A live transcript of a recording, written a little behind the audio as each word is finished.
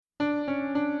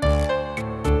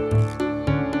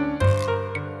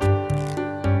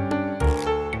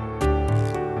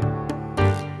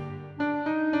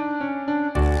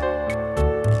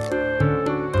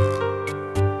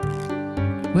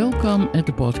Welcome at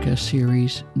the podcast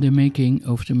series The Making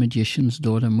of the Magician's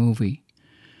Daughter movie.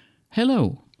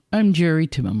 Hello, I'm Gerrie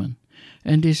Timmerman,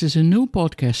 and this is a new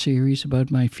podcast series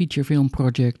about my feature film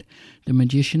project The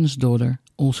Magician's Daughter,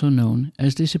 also known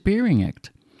as Disappearing Act.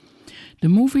 The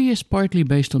movie is partly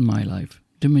based on my life,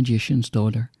 The Magician's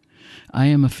Daughter. I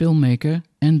am a filmmaker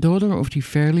and daughter of the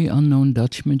fairly unknown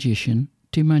Dutch magician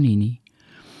Timanini.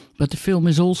 But the film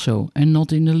is also, and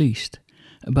not in the least,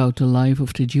 about the life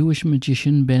of the Jewish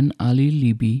magician Ben Ali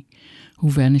Libi,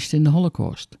 who vanished in the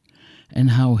Holocaust,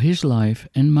 and how his life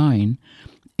and mine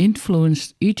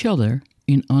influenced each other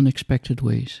in unexpected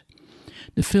ways.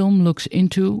 The film looks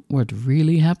into what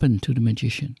really happened to the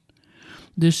magician.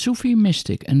 The Sufi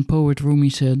mystic and poet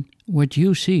Rumi said, "What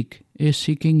you seek is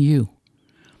seeking you."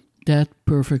 That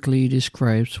perfectly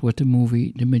describes what the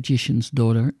movie The Magician's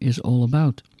Daughter is all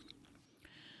about.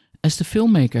 As the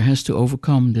filmmaker has to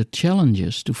overcome the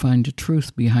challenges to find the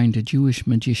truth behind the Jewish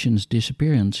magician's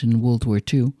disappearance in World War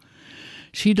II,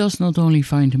 she does not only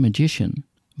find the magician,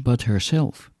 but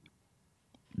herself.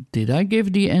 Did I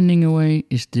give the ending away?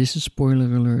 Is this a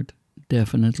spoiler alert?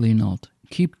 Definitely not.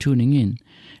 Keep tuning in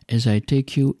as I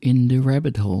take you in the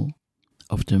rabbit hole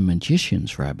of the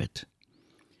magician's rabbit.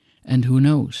 And who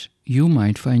knows, you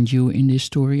might find you in this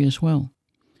story as well.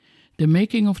 The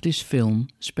making of this film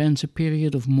spans a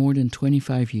period of more than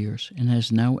 25 years and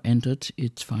has now entered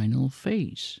its final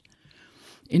phase.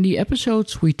 In the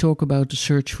episodes we talk about the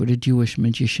search for the Jewish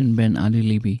magician Ben Ali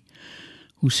Libi,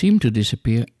 who seemed to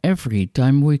disappear every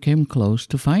time we came close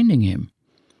to finding him.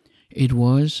 It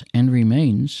was and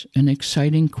remains an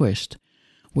exciting quest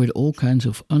with all kinds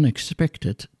of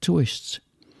unexpected twists.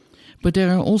 But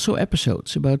there are also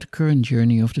episodes about the current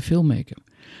journey of the filmmaker,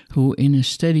 who in a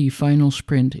steady final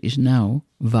sprint is now,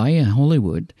 via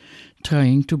Hollywood,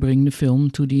 trying to bring the film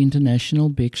to the international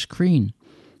big screen.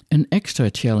 An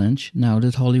extra challenge now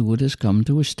that Hollywood has come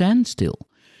to a standstill,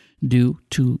 due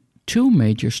to two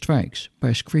major strikes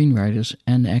by screenwriters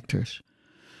and actors.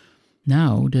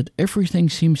 Now that everything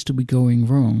seems to be going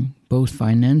wrong, both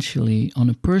financially on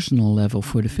a personal level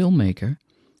for the filmmaker,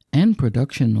 and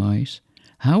production-wise,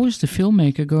 how is the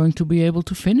filmmaker going to be able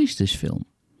to finish this film?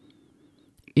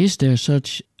 Is there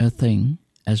such a thing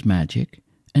as magic,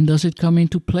 and does it come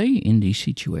into play in these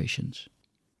situations?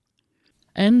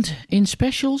 And in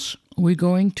specials, we're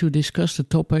going to discuss the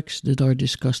topics that are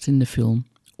discussed in the film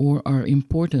or are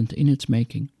important in its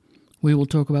making. We will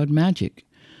talk about magic,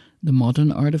 the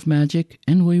modern art of magic,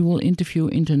 and we will interview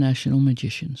international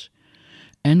magicians.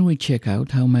 And we check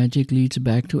out how magic leads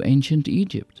back to ancient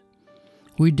Egypt.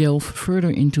 We delve further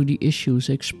into the issues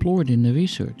explored in the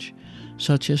research,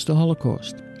 such as the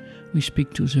Holocaust. We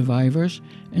speak to survivors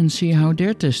and see how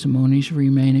their testimonies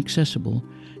remain accessible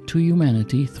to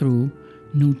humanity through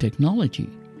new technology.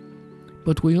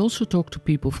 But we also talk to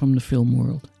people from the film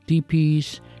world,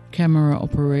 DPs, camera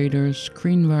operators,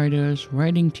 screenwriters,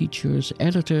 writing teachers,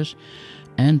 editors,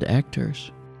 and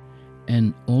actors.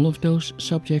 And all of those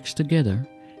subjects together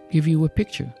give you a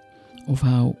picture of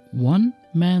how one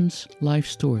man's life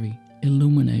story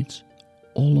illuminates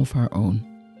all of our own.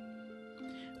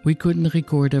 We couldn't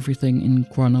record everything in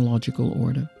chronological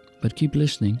order, but keep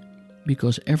listening,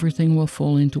 because everything will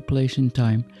fall into place in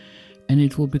time and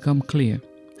it will become clear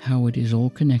how it is all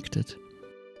connected.